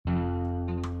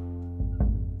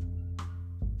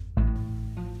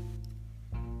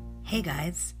Hey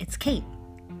guys, it's Kate,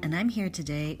 and I'm here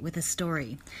today with a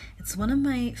story. It's one of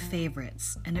my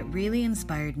favorites, and it really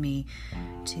inspired me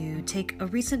to take a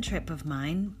recent trip of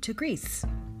mine to Greece.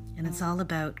 And it's all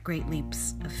about great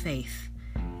leaps of faith,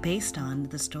 based on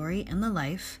the story and the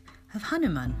life of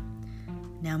Hanuman.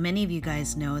 Now, many of you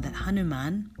guys know that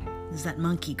Hanuman is that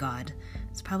monkey god.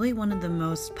 It's probably one of the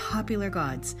most popular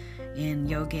gods in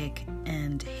yogic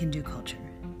and Hindu culture.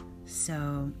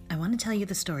 So I want to tell you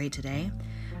the story today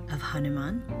of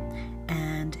Hanuman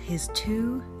and his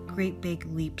two great big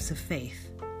leaps of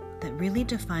faith that really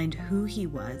defined who he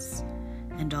was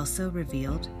and also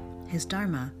revealed his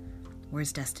dharma or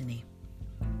his destiny.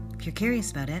 If you're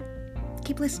curious about it,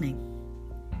 keep listening.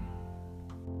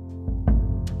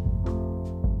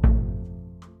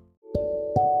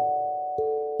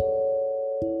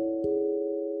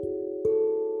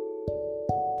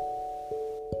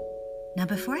 Now,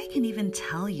 before I can even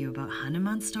tell you about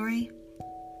Hanuman's story,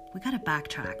 we gotta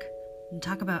backtrack and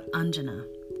talk about Anjana.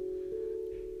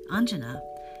 Anjana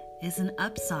is an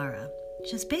Apsara,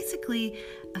 which is basically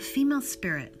a female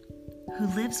spirit who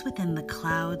lives within the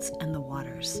clouds and the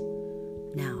waters.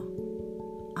 Now,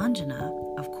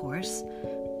 Anjana, of course,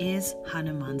 is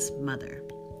Hanuman's mother.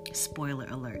 Spoiler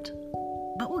alert.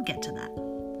 But we'll get to that.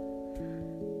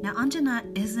 Now,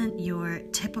 Anjana isn't your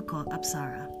typical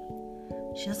Apsara.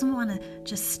 She doesn't want to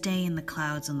just stay in the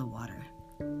clouds and the water.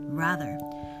 Rather,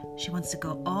 she wants to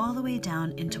go all the way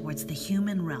down in towards the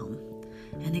human realm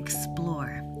and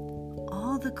explore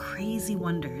all the crazy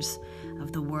wonders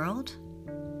of the world,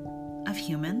 of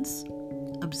humans,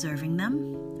 observing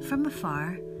them from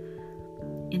afar,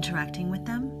 interacting with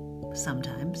them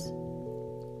sometimes.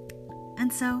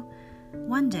 And so,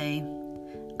 one day,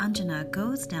 Anjana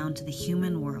goes down to the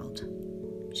human world.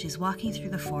 She's walking through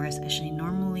the forest as she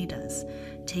normally does,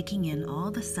 taking in all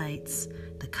the sights,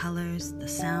 the colors, the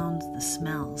sounds, the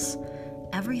smells,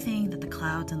 everything that the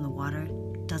clouds and the water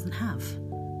doesn't have.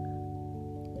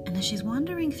 And as she's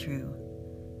wandering through,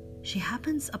 she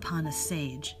happens upon a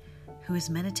sage who is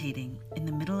meditating in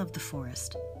the middle of the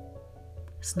forest.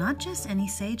 It's not just any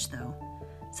sage, though.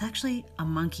 It's actually a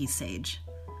monkey sage.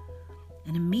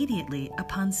 And immediately,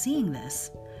 upon seeing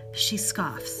this, she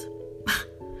scoffs.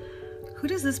 Who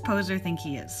does this poser think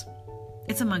he is?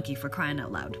 It's a monkey, for crying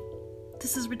out loud.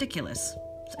 This is ridiculous.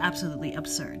 It's absolutely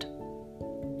absurd.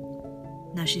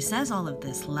 Now, she says all of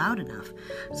this loud enough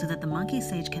so that the monkey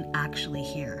sage can actually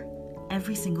hear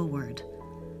every single word.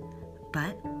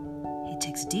 But he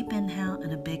takes a deep inhale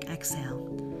and a big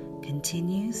exhale,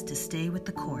 continues to stay with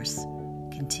the course,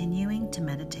 continuing to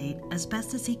meditate as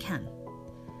best as he can.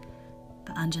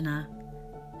 But Anjana,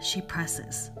 she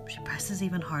presses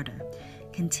even harder,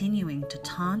 continuing to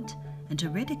taunt and to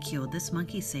ridicule this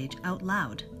monkey sage out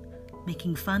loud,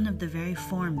 making fun of the very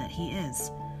form that he is.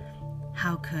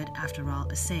 How could, after all,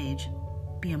 a sage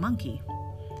be a monkey?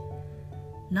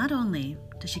 Not only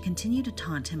does she continue to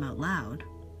taunt him out loud,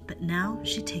 but now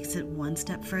she takes it one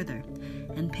step further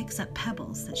and picks up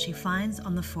pebbles that she finds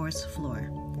on the forest floor,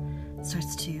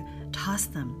 starts to toss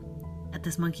them at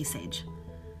this monkey sage.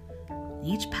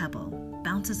 Each pebble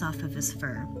bounces off of his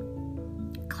fur,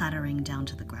 clattering down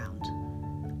to the ground.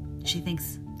 She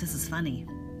thinks this is funny.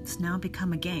 It's now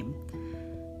become a game.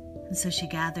 And so she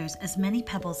gathers as many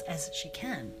pebbles as she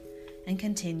can and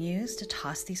continues to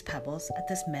toss these pebbles at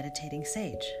this meditating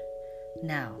sage.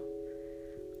 Now,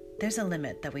 there's a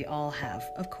limit that we all have,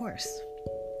 of course.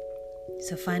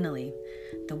 So finally,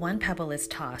 the one pebble is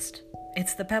tossed.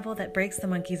 It's the pebble that breaks the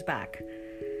monkey's back.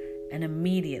 And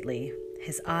immediately,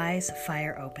 his eyes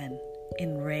fire open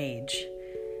in rage.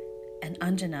 And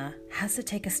Anjana has to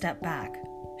take a step back.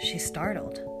 She's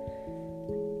startled.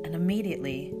 And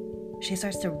immediately, she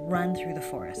starts to run through the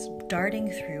forest,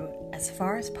 darting through as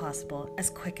far as possible,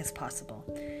 as quick as possible.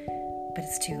 But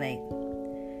it's too late.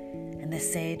 And the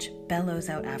sage bellows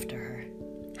out after her.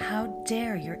 How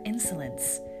dare your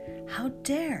insolence? How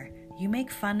dare you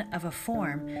make fun of a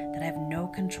form that I have no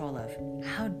control of?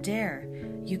 How dare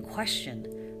you question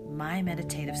my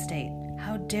meditative state?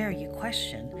 How dare you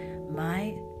question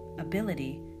my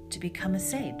ability to become a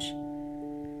sage?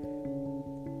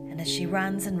 And as she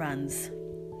runs and runs,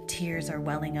 tears are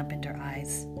welling up into her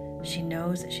eyes. She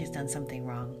knows that she's done something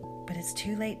wrong, but it's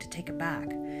too late to take it back.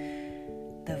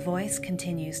 The voice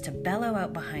continues to bellow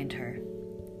out behind her.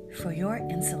 For your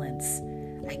insolence,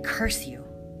 I curse you.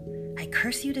 I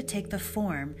curse you to take the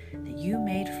form that you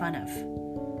made fun of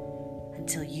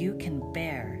until you can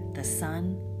bear the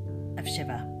son of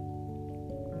Shiva.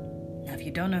 Now, if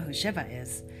you don't know who Shiva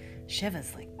is,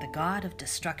 Shiva's like the god of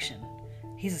destruction.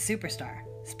 He's a superstar.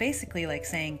 It's basically like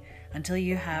saying, until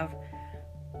you have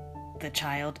the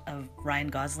child of Ryan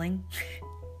Gosling,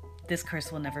 This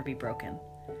curse will never be broken.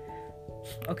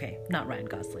 Okay, not Ryan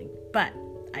Gosling, but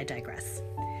I digress.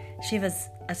 Shiva's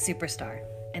a superstar,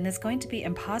 and it's going to be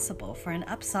impossible for an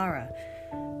Apsara,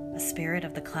 a spirit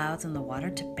of the clouds and the water,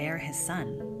 to bear his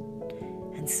son.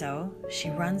 And so she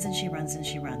runs and she runs and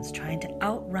she runs, trying to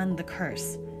outrun the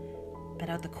curse. But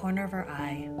out the corner of her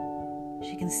eye,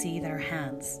 she can see that her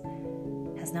hands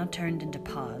has now turned into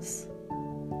paws.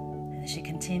 And as she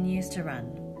continues to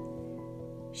run,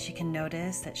 she can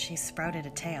notice that she's sprouted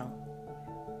a tail.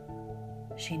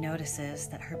 She notices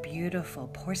that her beautiful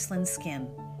porcelain skin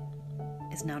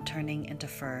is now turning into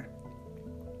fur.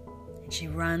 And she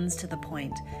runs to the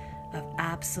point of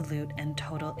absolute and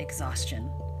total exhaustion,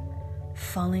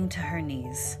 falling to her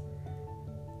knees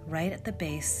right at the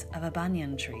base of a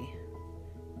banyan tree.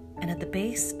 And at the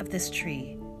base of this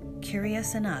tree,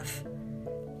 curious enough,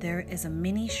 there is a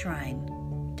mini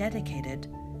shrine dedicated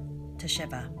to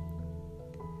Shiva.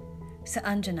 So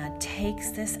Anjana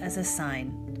takes this as a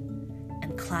sign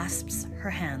and clasps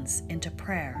her hands into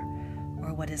prayer,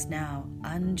 or what is now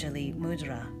Anjali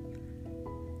Mudra.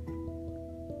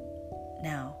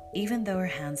 Now, even though her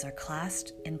hands are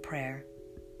clasped in prayer,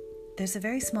 there's a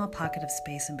very small pocket of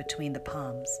space in between the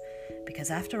palms,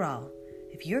 because after all,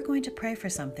 if you're going to pray for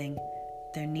something,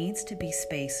 there needs to be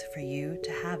space for you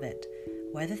to have it,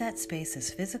 whether that space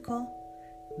is physical,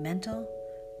 mental,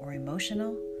 or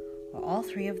emotional, or all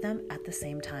three of them at the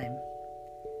same time.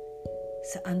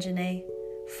 So Anjane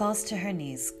falls to her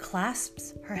knees,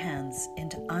 clasps her hands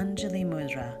into Anjali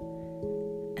Mudra,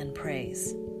 and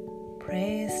prays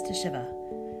to Shiva,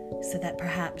 so that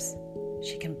perhaps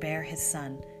she can bear his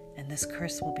son and this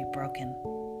curse will be broken.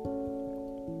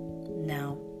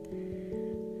 Now,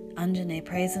 Anjane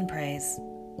prays and prays,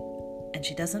 and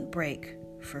she doesn't break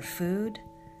for food,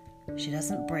 she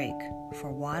doesn't break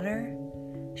for water,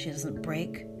 she doesn't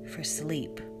break for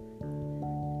sleep.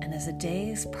 And as the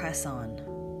days press on,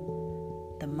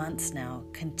 the months now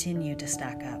continue to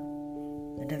stack up,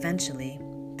 and eventually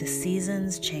the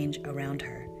seasons change around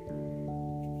her.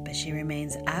 But she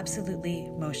remains absolutely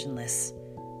motionless,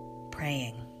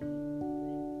 praying.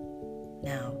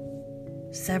 Now,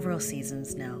 several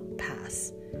seasons now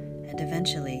pass, and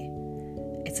eventually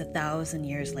it's 1,000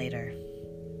 years later.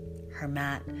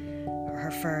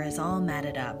 Her fur is all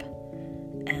matted up,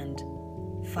 and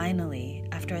finally,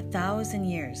 after 1,000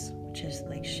 years, which is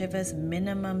like Shiva's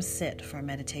minimum sit for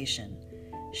meditation,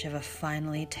 Shiva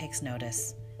finally takes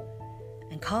notice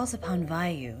and calls upon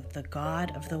Vayu, the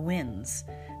god of the winds,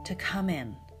 to come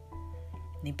in.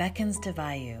 And he beckons to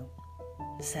Vayu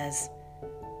and says,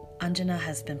 Anjana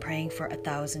has been praying for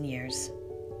 1,000 years.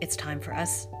 It's time for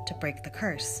us to break the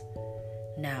curse.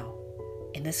 Now,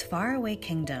 in this faraway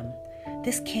kingdom,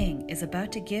 this king is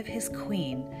about to give his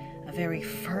queen a very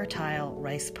fertile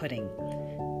rice pudding.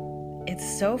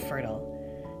 It's so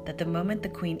fertile that the moment the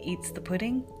queen eats the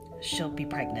pudding, she'll be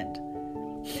pregnant.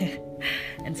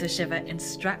 And so Shiva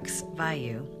instructs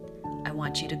Vayu, I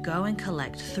want you to go and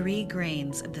collect 3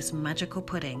 grains of this magical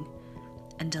pudding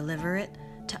and deliver it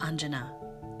to Anjana.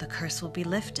 The curse will be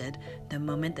lifted the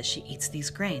moment that she eats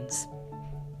these grains.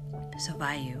 So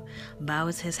Vayu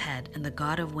bows his head, and the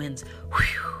god of winds,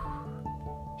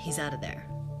 he's out of there.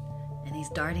 And he's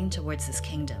darting towards this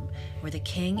kingdom where the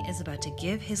king is about to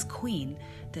give his queen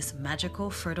this magical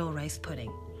fertile rice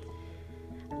pudding.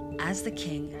 As the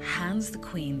king hands the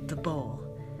queen the bowl,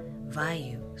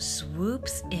 Vayu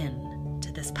swoops in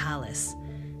to this palace.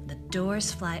 The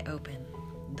doors fly open,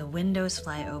 the windows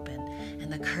fly open,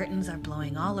 and the curtains are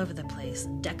blowing all over the place,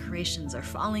 and decorations are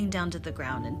falling down to the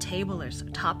ground, and tables are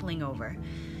toppling over.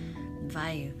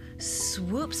 Vayu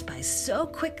swoops by so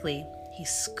quickly, he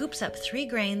scoops up 3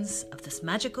 grains of this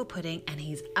magical pudding, and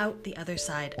he's out the other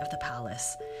side of the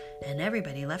palace. And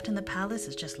everybody left in the palace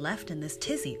is just left in this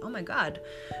tizzy. Oh my God,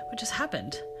 what just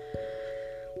happened?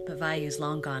 But Vayu's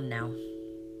long gone now,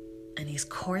 and he's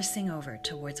coursing over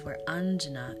towards where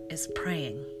Anjana is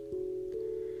praying.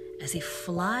 As he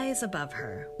flies above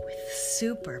her with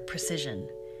super precision,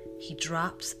 he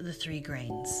drops the 3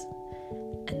 grains,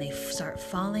 and they start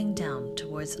falling down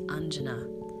towards Anjana.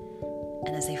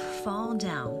 And as they fall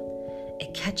down,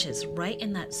 it catches right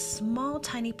in that small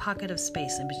tiny pocket of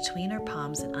space in between her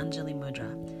palms and Anjali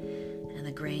Mudra. And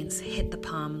the grains hit the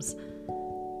palms,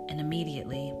 and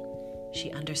immediately she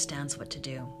understands what to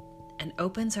do and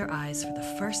opens her eyes for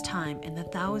the first time in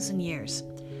 1,000 years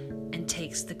and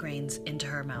takes the grains into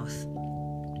her mouth.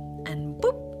 And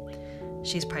boop,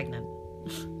 she's pregnant.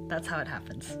 That's how it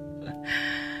happens.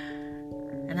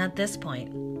 And at this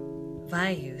point,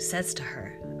 Vayu says to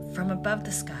her from above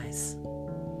the skies,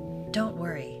 don't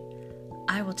worry,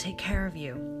 I will take care of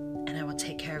you, and I will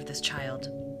take care of this child.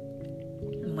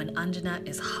 When Anjana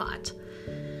is hot,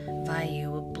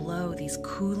 Vayu will blow these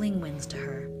cooling winds to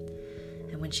her.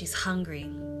 And when she's hungry,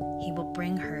 he will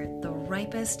bring her the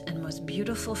ripest and most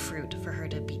beautiful fruit for her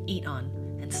to eat on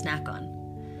and snack on.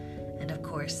 And of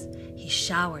course, he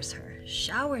showers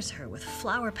her with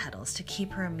flower petals to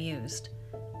keep her amused.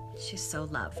 She's so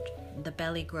loved. The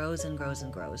belly grows and grows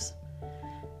and grows.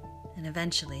 And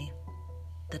eventually,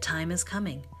 the time is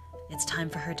coming. It's time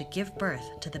for her to give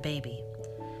birth to the baby.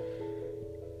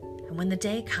 And when the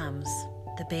day comes,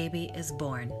 the baby is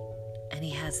born, and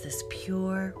he has this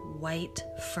pure white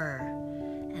fur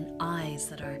and eyes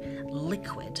that are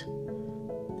liquid,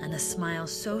 and a smile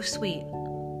so sweet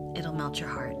it'll melt your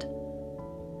heart.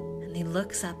 And he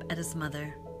looks up at his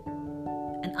mother,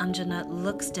 and Anjana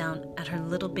looks down at her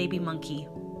little baby monkey,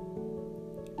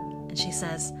 and she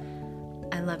says,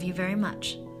 "I love you very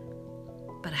much,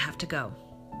 but I have to go."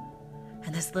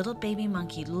 And this little baby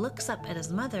monkey looks up at his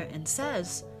mother and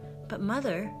says, "But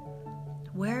mother,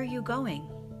 where are you going?"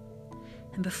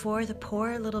 And before the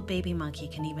poor little baby monkey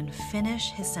can even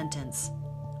finish his sentence,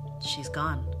 she's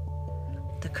gone.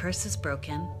 The curse is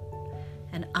broken,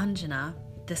 and Anjana,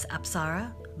 this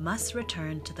Apsara, must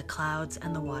return to the clouds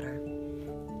and the water.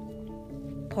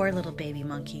 Poor little baby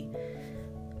monkey,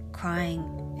 crying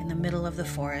in the middle of the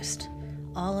forest,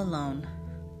 all alone,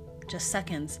 just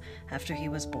seconds after he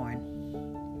was born.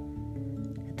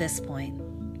 At this point,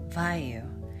 Vayu,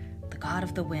 the god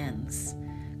of the winds,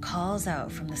 calls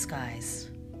out from the skies,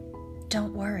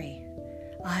 "Don't worry,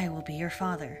 I will be your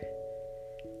father."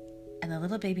 And the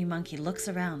little baby monkey looks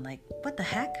around like, "What the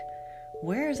heck?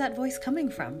 Where is that voice coming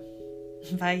from?"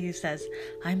 Vayu says,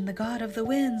 "I'm the god of the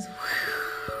winds."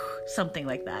 Something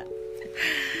like that.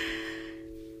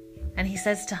 And he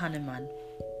says to Hanuman,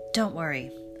 "Don't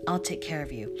worry, I'll take care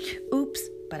of you." Oops,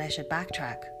 but I should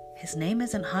backtrack. His name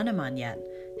isn't Hanuman yet.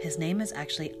 His name is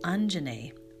actually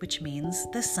Anjaneya, which means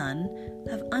the son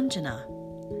of Anjana.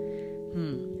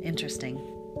 Interesting.